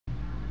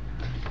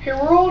Here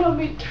we're all gonna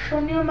be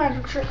showing you a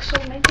magic trick, so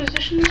when you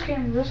position these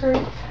cameras,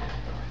 right,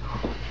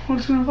 what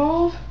it's gonna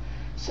involve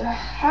is a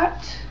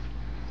hat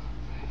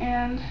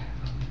and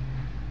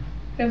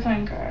a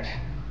playing card.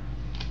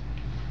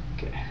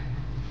 Okay.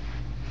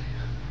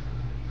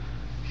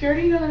 If you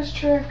already know this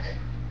trick,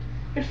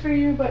 good for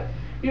you, but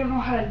you don't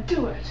know how to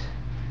do it,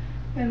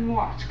 then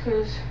watch,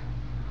 because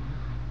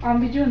I'll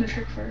be doing the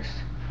trick first.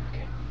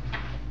 Okay.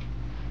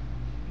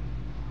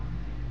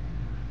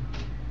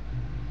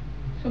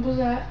 Simple as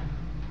that.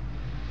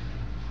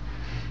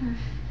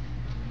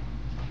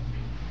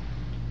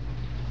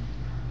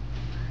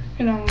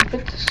 And I'm gonna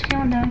put this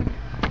camera down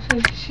so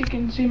you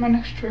can see my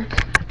next trick.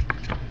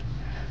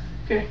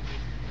 Okay.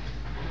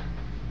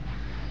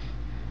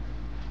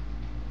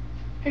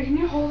 Hey, can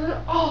you hold it?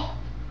 Oh,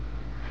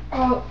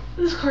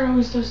 this card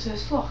always does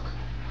this. Look.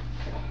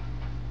 Okay.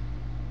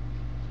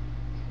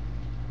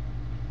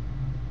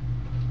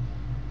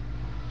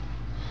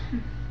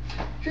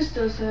 Just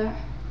does that.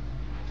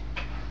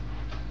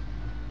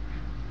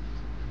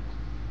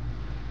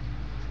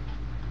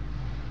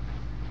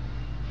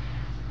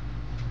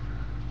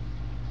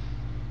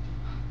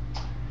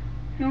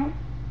 You know what?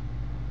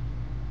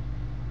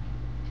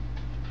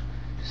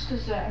 Just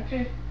does that,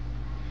 okay?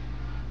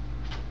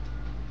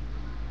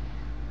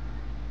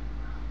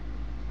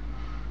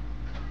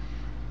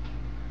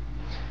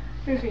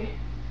 Okay.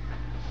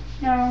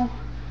 Now,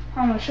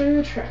 I'm going to show you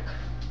the trick.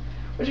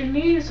 What you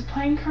need is a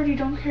playing card you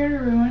don't care to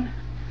ruin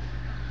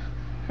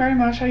very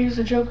much. I use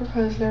the Joker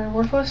because they're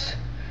worthless.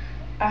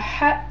 A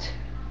hat,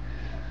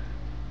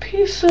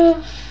 piece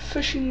of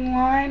fishing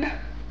line,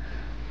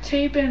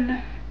 tape,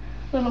 and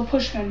little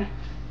push pin.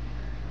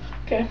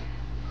 Okay.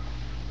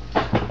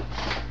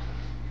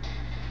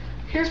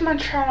 Here's my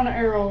trial and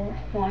error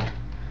one.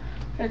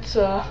 It's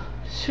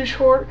too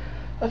short,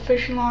 a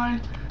fishing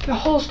line, the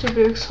hole's too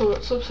big so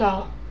it slips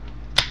out.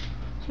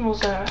 Simple as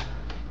that.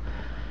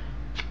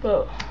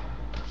 But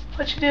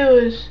what you do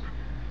is,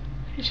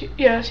 see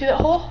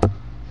that hole?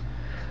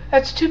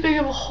 That's too big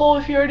of a hole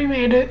if you already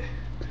made it.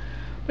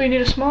 But you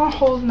need a smaller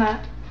hole than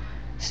that.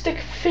 Stick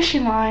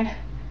fishing line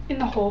in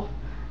the hole.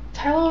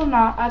 Tie a little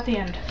knot at the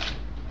end.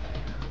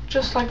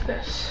 Just like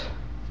this.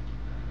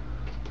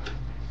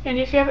 And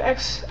if you have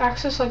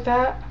access like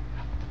that,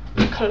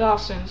 cut it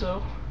off soon,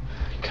 so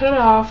cut it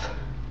off.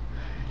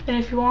 And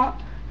if you want,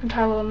 you can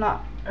tie a little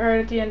knot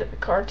right at the end of the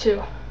card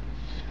too.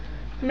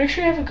 And make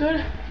sure you have a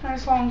good,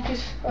 nice long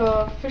piece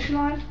of fishing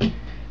line.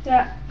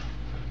 That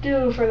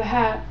do for the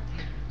hat.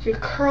 So you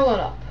curl it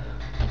up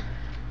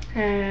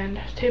and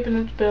tape it in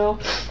its bill,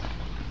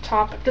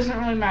 top. It doesn't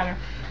really matter,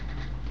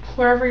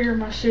 wherever you're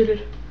most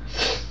suited.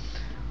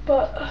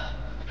 But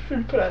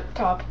should put it at the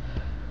top.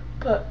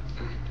 But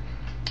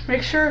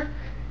make sure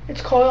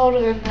it's coiled,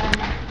 and then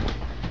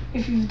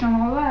if you've done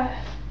all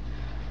that,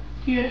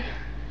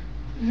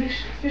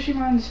 fishing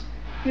line's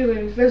really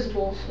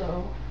invisible,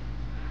 so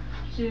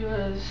do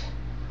is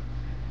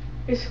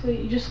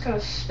basically you just gotta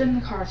spin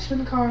the card. Spin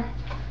the card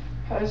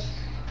as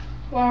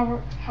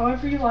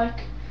however you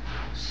like,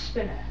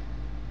 spin it.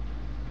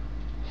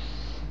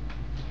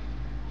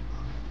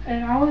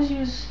 And I always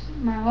use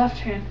my left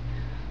hand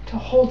to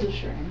hold the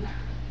string.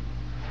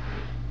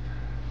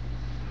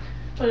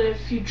 But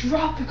if you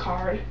drop the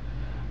card,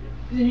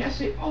 then you have to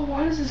say, oh,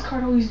 why does this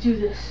card always do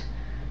this?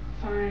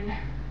 Fine.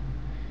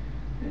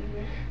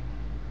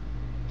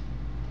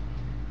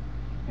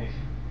 Make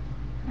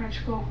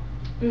magical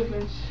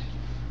movements.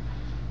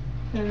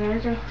 And there we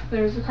go.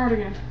 There's the card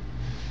again.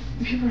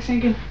 And people are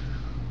thinking,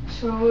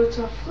 so it's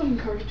a floating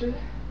card, is it?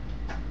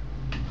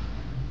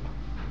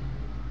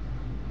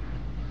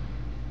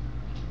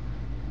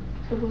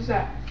 So what's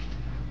that?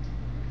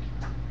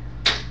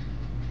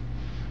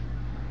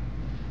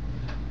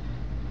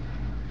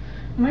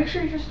 Make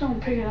sure you just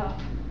don't pick it up.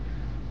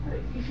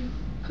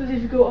 Because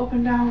if you go up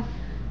and down,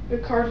 the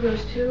card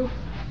goes too.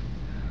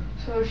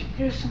 So if you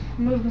do some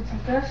movements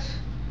like this,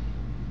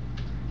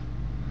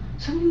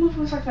 some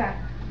movements like that,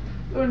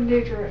 you're in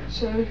danger.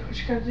 So what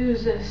you gotta do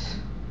is this.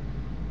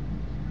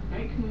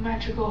 Make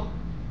magical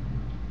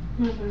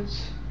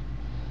movements.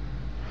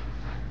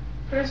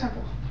 Very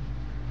simple.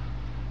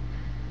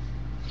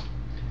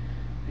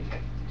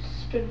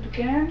 Spin it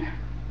again.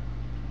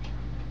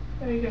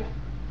 There you go.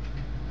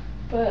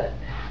 But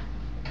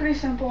pretty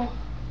simple.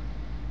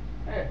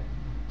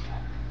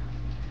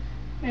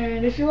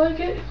 And if you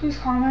like it, please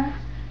comment.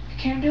 If you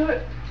can't do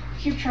it,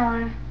 keep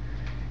trying.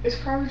 It's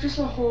probably just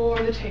a hole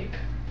or the tape.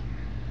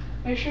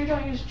 Make sure you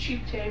don't use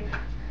cheap tape,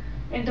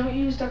 and don't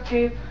use duct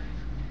tape.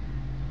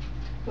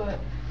 But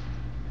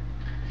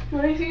do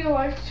anything you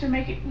like to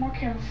make it more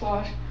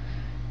camouflage.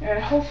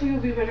 And hopefully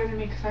you'll be better than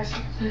me, because I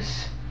suck at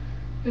this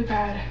really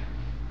bad.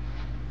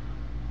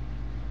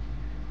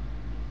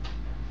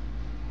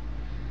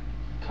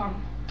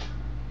 Come.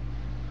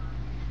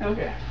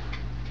 Okay.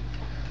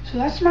 So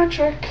that's my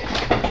trick.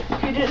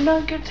 If you didn't know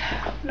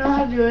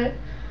how to do it,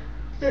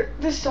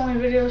 this is the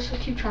only video, so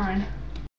keep trying.